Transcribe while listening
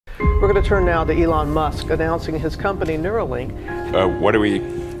We're going to turn now to Elon Musk announcing his company Neuralink.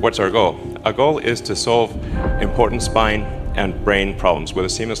 What's our goal? Our goal is to solve important spine and brain problems with a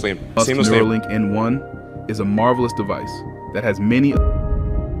seamlessly. Neuralink N1 is a marvelous device that has many.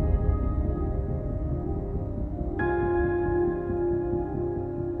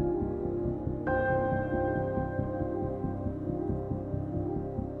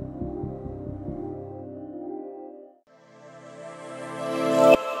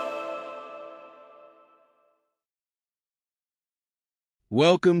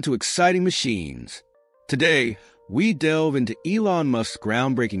 Welcome to Exciting Machines. Today, we delve into Elon Musk's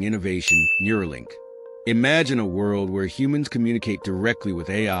groundbreaking innovation, Neuralink. Imagine a world where humans communicate directly with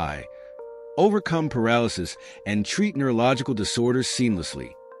AI, overcome paralysis, and treat neurological disorders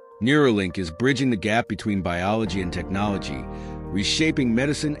seamlessly. Neuralink is bridging the gap between biology and technology, reshaping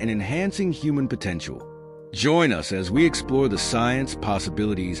medicine and enhancing human potential. Join us as we explore the science,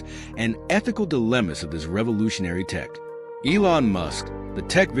 possibilities, and ethical dilemmas of this revolutionary tech. Elon Musk, the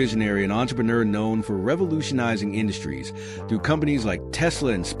tech visionary and entrepreneur known for revolutionizing industries through companies like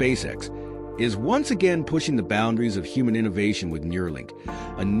Tesla and SpaceX, is once again pushing the boundaries of human innovation with Neuralink,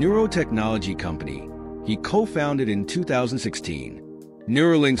 a neurotechnology company he co-founded in 2016.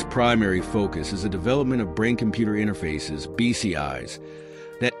 Neuralink's primary focus is the development of brain-computer interfaces, BCIs,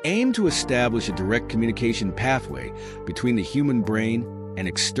 that aim to establish a direct communication pathway between the human brain and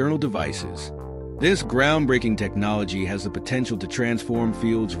external devices. This groundbreaking technology has the potential to transform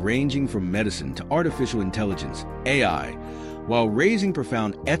fields ranging from medicine to artificial intelligence, AI, while raising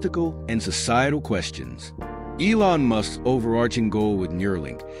profound ethical and societal questions. Elon Musk's overarching goal with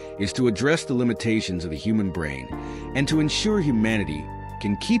Neuralink is to address the limitations of the human brain and to ensure humanity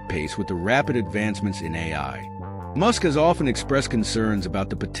can keep pace with the rapid advancements in AI. Musk has often expressed concerns about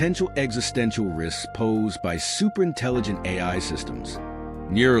the potential existential risks posed by superintelligent AI systems.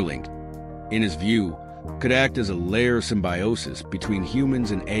 Neuralink, in his view, could act as a layer of symbiosis between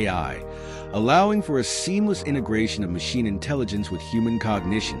humans and AI, allowing for a seamless integration of machine intelligence with human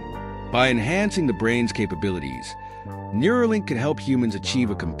cognition. By enhancing the brain's capabilities, Neuralink could help humans achieve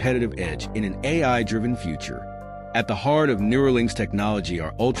a competitive edge in an AI-driven future. At the heart of Neuralink's technology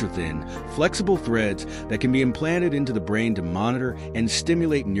are ultra-thin, flexible threads that can be implanted into the brain to monitor and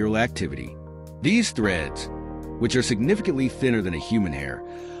stimulate neural activity. These threads, which are significantly thinner than a human hair,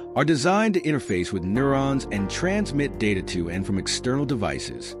 are designed to interface with neurons and transmit data to and from external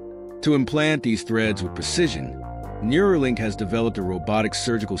devices. To implant these threads with precision, Neuralink has developed a robotic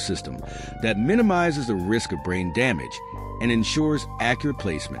surgical system that minimizes the risk of brain damage and ensures accurate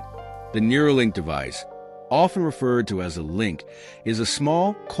placement. The Neuralink device, often referred to as a link, is a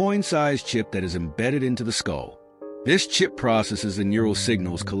small, coin-sized chip that is embedded into the skull. This chip processes the neural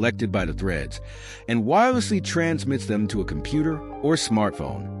signals collected by the threads and wirelessly transmits them to a computer or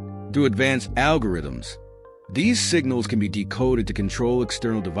smartphone. Through advanced algorithms, these signals can be decoded to control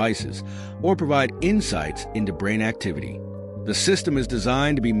external devices or provide insights into brain activity. The system is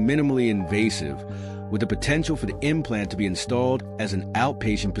designed to be minimally invasive, with the potential for the implant to be installed as an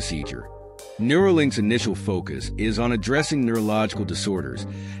outpatient procedure. Neuralink's initial focus is on addressing neurological disorders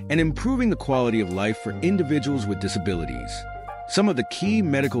and improving the quality of life for individuals with disabilities. Some of the key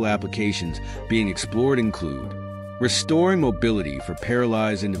medical applications being explored include restoring mobility for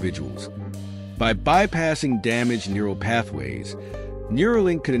paralyzed individuals. By bypassing damaged neural pathways,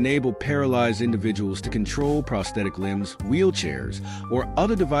 Neuralink could enable paralyzed individuals to control prosthetic limbs, wheelchairs, or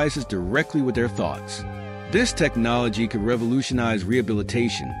other devices directly with their thoughts. This technology could revolutionize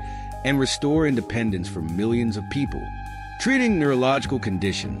rehabilitation and restore independence for millions of people. Treating neurological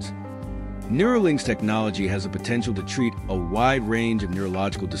conditions. Neuralink's technology has the potential to treat a wide range of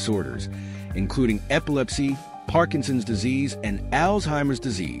neurological disorders, including epilepsy, Parkinson's disease, and Alzheimer's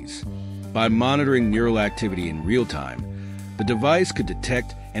disease. By monitoring neural activity in real time, the device could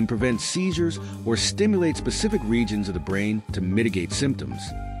detect and prevent seizures or stimulate specific regions of the brain to mitigate symptoms.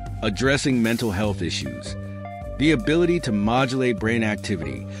 Addressing mental health issues. The ability to modulate brain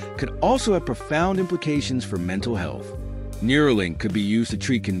activity could also have profound implications for mental health. Neuralink could be used to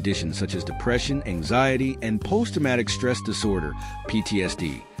treat conditions such as depression, anxiety, and post-traumatic stress disorder,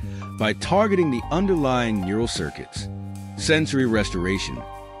 PTSD, by targeting the underlying neural circuits. Sensory restoration.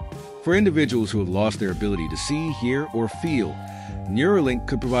 For individuals who have lost their ability to see, hear, or feel, Neuralink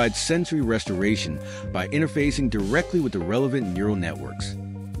could provide sensory restoration by interfacing directly with the relevant neural networks.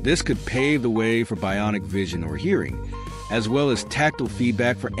 This could pave the way for bionic vision or hearing, as well as tactile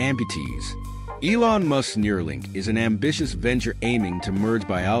feedback for amputees. Elon Musk's Neuralink is an ambitious venture aiming to merge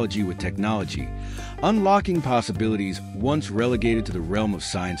biology with technology, unlocking possibilities once relegated to the realm of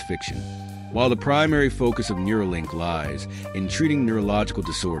science fiction. While the primary focus of Neuralink lies in treating neurological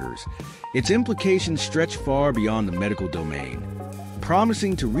disorders, its implications stretch far beyond the medical domain,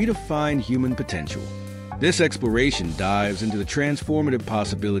 promising to redefine human potential. This exploration dives into the transformative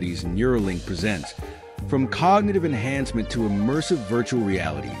possibilities Neuralink presents, from cognitive enhancement to immersive virtual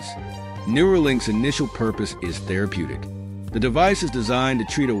realities. Neuralink's initial purpose is therapeutic. The device is designed to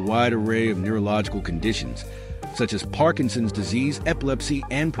treat a wide array of neurological conditions, such as Parkinson's disease, epilepsy,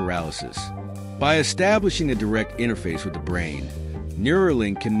 and paralysis. By establishing a direct interface with the brain,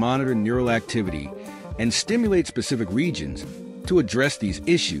 Neuralink can monitor neural activity and stimulate specific regions to address these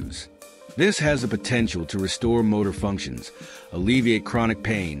issues. This has the potential to restore motor functions, alleviate chronic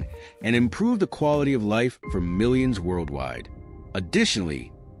pain, and improve the quality of life for millions worldwide.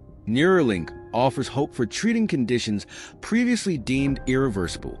 Additionally, Neuralink offers hope for treating conditions previously deemed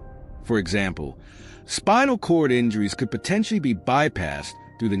irreversible. For example, spinal cord injuries could potentially be bypassed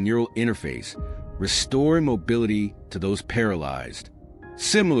through the neural interface, restoring mobility to those paralyzed.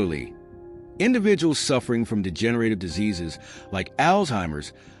 Similarly, individuals suffering from degenerative diseases like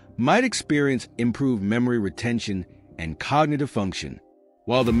Alzheimer's might experience improved memory retention and cognitive function.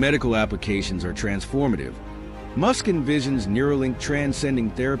 While the medical applications are transformative, Musk envisions Neuralink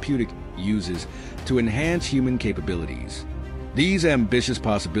transcending therapeutic uses to enhance human capabilities. These ambitious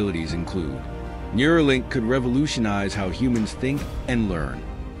possibilities include: Neuralink could revolutionize how humans think and learn.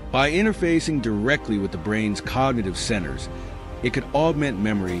 By interfacing directly with the brain's cognitive centers, it could augment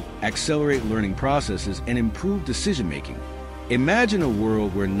memory, accelerate learning processes, and improve decision-making. Imagine a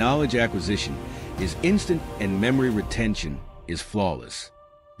world where knowledge acquisition is instant and memory retention is flawless.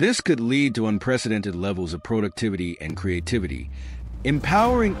 This could lead to unprecedented levels of productivity and creativity,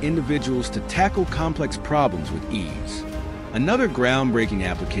 empowering individuals to tackle complex problems with ease. Another groundbreaking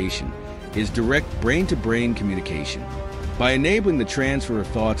application is direct brain-to-brain communication. By enabling the transfer of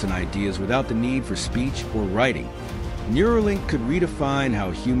thoughts and ideas without the need for speech or writing, Neuralink could redefine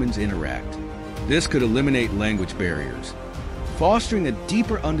how humans interact. This could eliminate language barriers, fostering a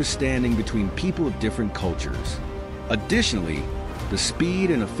deeper understanding between people of different cultures. Additionally, the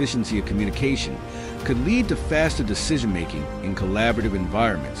speed and efficiency of communication could lead to faster decision-making in collaborative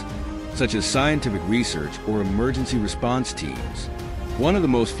environments, such as scientific research or emergency response teams. One of the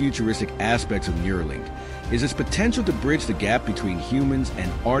most futuristic aspects of Neuralink is its potential to bridge the gap between humans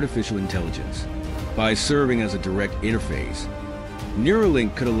and artificial intelligence. By serving as a direct interface,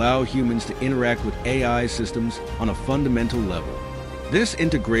 Neuralink could allow humans to interact with AI systems on a fundamental level. This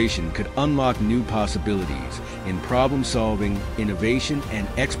integration could unlock new possibilities in problem-solving, innovation, and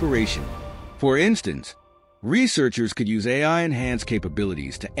exploration. For instance, researchers could use AI-enhanced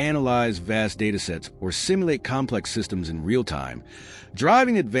capabilities to analyze vast datasets or simulate complex systems in real time,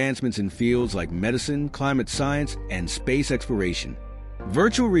 driving advancements in fields like medicine, climate science, and space exploration.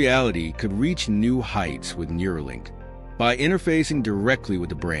 Virtual reality could reach new heights with Neuralink. By interfacing directly with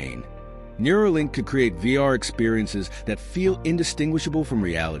the brain, Neuralink could create VR experiences that feel indistinguishable from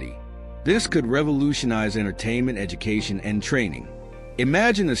reality. This could revolutionize entertainment, education, and training.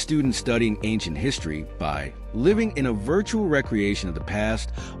 Imagine a student studying ancient history by living in a virtual recreation of the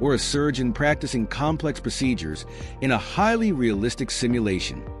past, or a surgeon practicing complex procedures in a highly realistic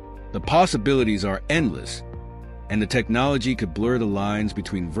simulation. The possibilities are endless, and the technology could blur the lines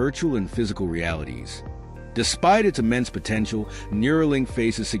between virtual and physical realities. Despite its immense potential, Neuralink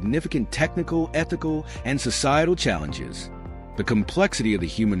faces significant technical, ethical, and societal challenges. The complexity of the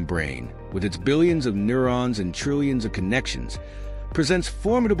human brain, with its billions of neurons and trillions of connections, presents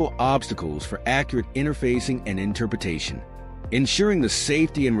formidable obstacles for accurate interfacing and interpretation. Ensuring the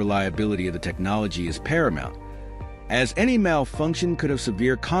safety and reliability of the technology is paramount, as any malfunction could have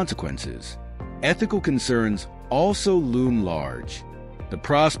severe consequences. Ethical concerns also loom large. The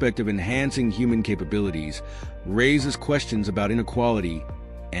prospect of enhancing human capabilities raises questions about inequality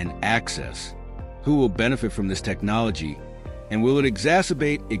and access. Who will benefit from this technology, and will it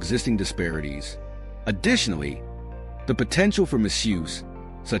exacerbate existing disparities? Additionally, the potential for misuse,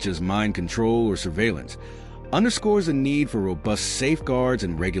 such as mind control or surveillance, underscores the need for robust safeguards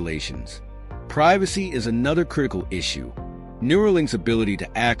and regulations. Privacy is another critical issue. Neuralink's ability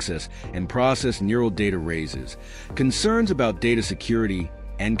to access and process neural data raises concerns about data security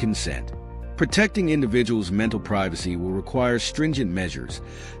and consent. Protecting individuals' mental privacy will require stringent measures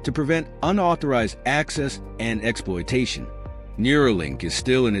to prevent unauthorized access and exploitation. Neuralink is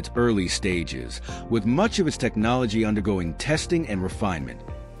still in its early stages, with much of its technology undergoing testing and refinement.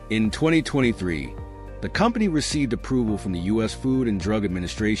 In 2023, the company received approval from the U.S. Food and Drug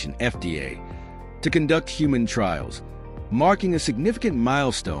Administration, FDA, to conduct human trials, marking a significant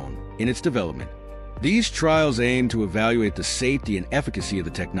milestone in its development. These trials aim to evaluate the safety and efficacy of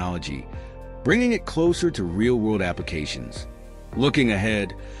the technology, bringing it closer to real-world applications. Looking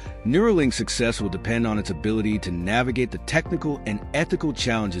ahead, Neuralink's success will depend on its ability to navigate the technical and ethical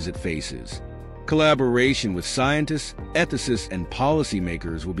challenges it faces. Collaboration with scientists, ethicists, and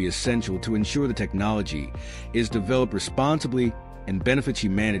policymakers will be essential to ensure the technology is developed responsibly and benefits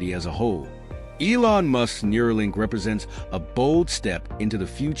humanity as a whole. Elon Musk's Neuralink represents a bold step into the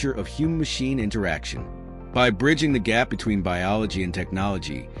future of human-machine interaction. By bridging the gap between biology and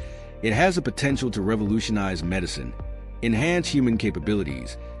technology, it has the potential to revolutionize medicine, enhance human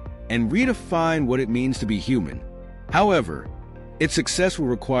capabilities, and redefine what it means to be human. However, its success will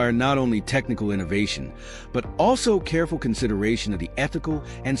require not only technical innovation, but also careful consideration of the ethical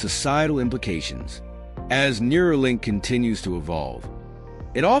and societal implications. As Neuralink continues to evolve,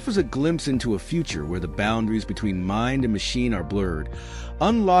 it offers a glimpse into a future where the boundaries between mind and machine are blurred,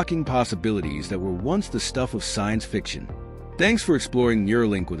 unlocking possibilities that were once the stuff of science fiction. Thanks for exploring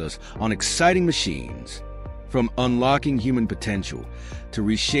Neuralink with us on Xciting Machines. From unlocking human potential to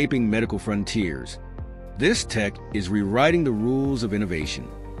reshaping medical frontiers, this tech is rewriting the rules of innovation.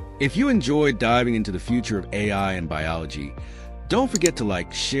 If you enjoyed diving into the future of AI and biology, don't forget to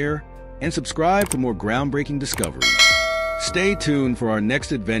like, share, and subscribe for more groundbreaking discoveries. Stay tuned for our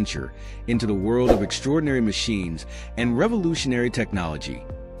next adventure into the world of extraordinary machines and revolutionary technology.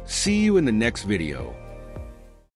 See you in the next video.